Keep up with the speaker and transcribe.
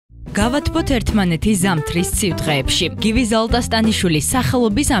გავათბოთ ერთმანეთი ზამთრის ცივ დღეებში. გივი ზალტასტანიშვილის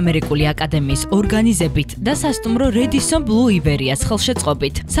სახელობის ამერიკული აკადემიის ორგანიზებით და სასტუმრო რედისონ ბლუ იბერიას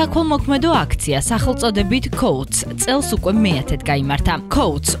ხელშეწყობით საქველმოქმედო აქცია სახელწოდებით ქოუთს წელს უკვე მეათედ გაიმართა.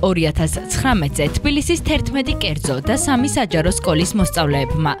 ქოუთს 2019-წე თბილისის 11 კერძო და 3 საჯარო სკოლის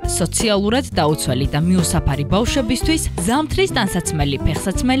მოსწავლეებმა სოციალურად დაუცველი და მიუსაფარი ბავშვებისთვის ზამთრის ტანსაცმელი,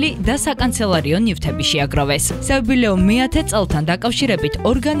 ფეხსაცმელი და საკანცელარიო ნივთები შეაგროვეს. საიუბილეო მეათე წელთან დაკავშირებით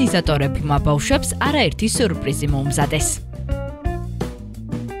ორგანიზატორებმა ბავშვებს არაერთი სიურპრიზი მოუმზადეს.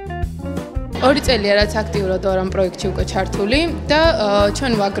 2 წელია რაც აქტიურად ვარ ამ პროექტში უკვე ჩართული და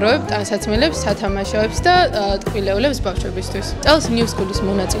ჩვენ ვაგროვებთ ტანსაცმელებს, სათამაშოებს და ტკბილეულებს ბავშვებისთვის. წელს ნიუ სკულის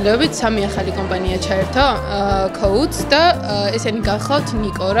მონაწილეობით 3 ახალი კომპანია ჩაერთო ქოუთს და ესენი გახლავთ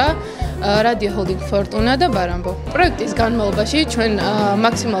ნიკორა, რადიო ჰოლდინგ ფორტუნა და ბარამბო. პროექტის განმავლობაში ჩვენ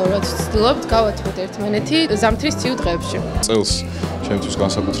მაქსიმალურად ვცდილობთ გავათბოთ ერთმანეთი ზამთრის ცივ დღეებში. წელს ჩემთვის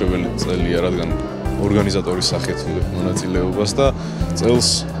განსაკუთრებელი წელია, რადგან ორგანიზატორის სახით მონაწილეობას და წელს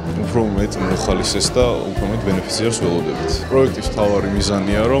უფრო მეტ მოხალისეს და უფრო მეტ ბენეფიციარს ველოდებით. პროექტის მთავარი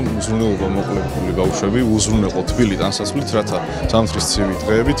მიზანია, რომ მზრუნველობა მოკლებული ბავშვები უზრუნველყოთ თბილი ტანსაცმლით, რათა ზამთრის ცივი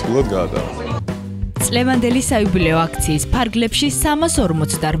დღეები თბილად გაატარონ. წლევანდელი საიუბილეო აქციის ფარგლებში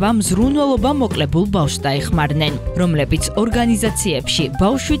 348 მზრუნველობა მოკლებულ ბავშვს დაეხმარნენ, რომლებიც ორგანიზაციებში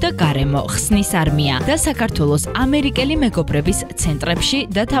ბავშვი და გარემო ხსნის არმია და საქართველოს ამერიკელი მეგობრების ცენტრებში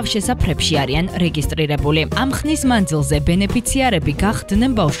და თავშესაფრებში არიან რეგისტრირებული. ამ ხნის მანძილზე ბენეფიციარები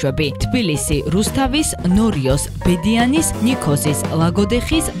გახდნენ ბავშვები თბილისი, რუსთავის, ნორიოს, ბედიანის, ნიქოზის,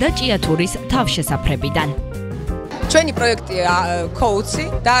 ლაგოდეხის და ჭიათურის თავშესაფრებიდან. ჩვენი პროექტი ქოუთსი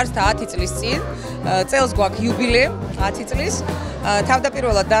დაარსდა 10 წლის წინ. წელს გვაქვს იუბილე 10 წლის.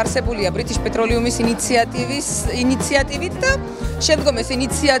 თავდაპირველად დაარსებულია ბრიტიშ პეტროლიუმის ინიციატივით და შემდგომ ეს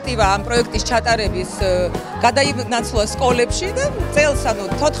ინიციატივა ამ პროექტის ჩატარების გადაინაცვლა სკოლებში და წელს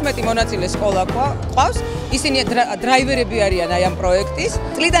 14 მონაწილე სკოლა ყავს. ისინი დრაივერები არიან აი ამ პროექტის.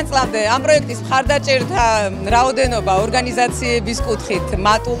 წლიდან წლამდე ამ პროექტის მხარდაჭერთა რაოდენობა ორგანიზაციების კუთხით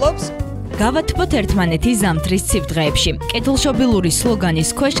მატულობს. გავათბოთ ერთმანეთი ზამთრის ცივ დღეებში. კეთილშობილური სლოგანის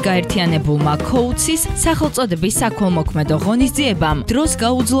ქვეშ გაერთიანებულმა ქოუთსის სახელწოდების საქველმოქმედო ღონისძიებამ დროს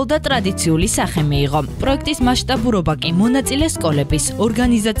გაუძლო და ტრადიციული სახე მიიღო. პროექტის მასშტაბურობა კი მონაწილე სკოლების,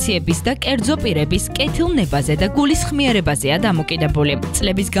 ორგანიზაციების და კერძო პირების კეთილნებაზე და გულისხმიერებაზეა დამოკიდებული.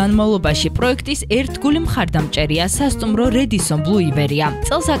 წლების განმავლობაში პროექტის ერთგული მხარდამჭერია სასტუმრო რედისონ ბლუ იბერია.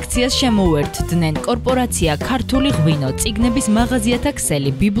 წელს აქციას შემოუერთდნენ კორპორაცია ქართული ღვინო, წიგნების მაღაზიათა ქსელი,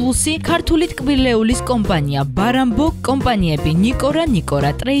 ბიბლუსი, ქართული ტკბილეულის კომპანია ბარამბო, კომპანიები ნიკორა,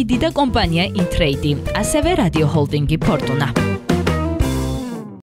 ტრეიდი და კომპანია ინტრეიდი, ასევე რადიო ჰოლდინგი ფორტუნა.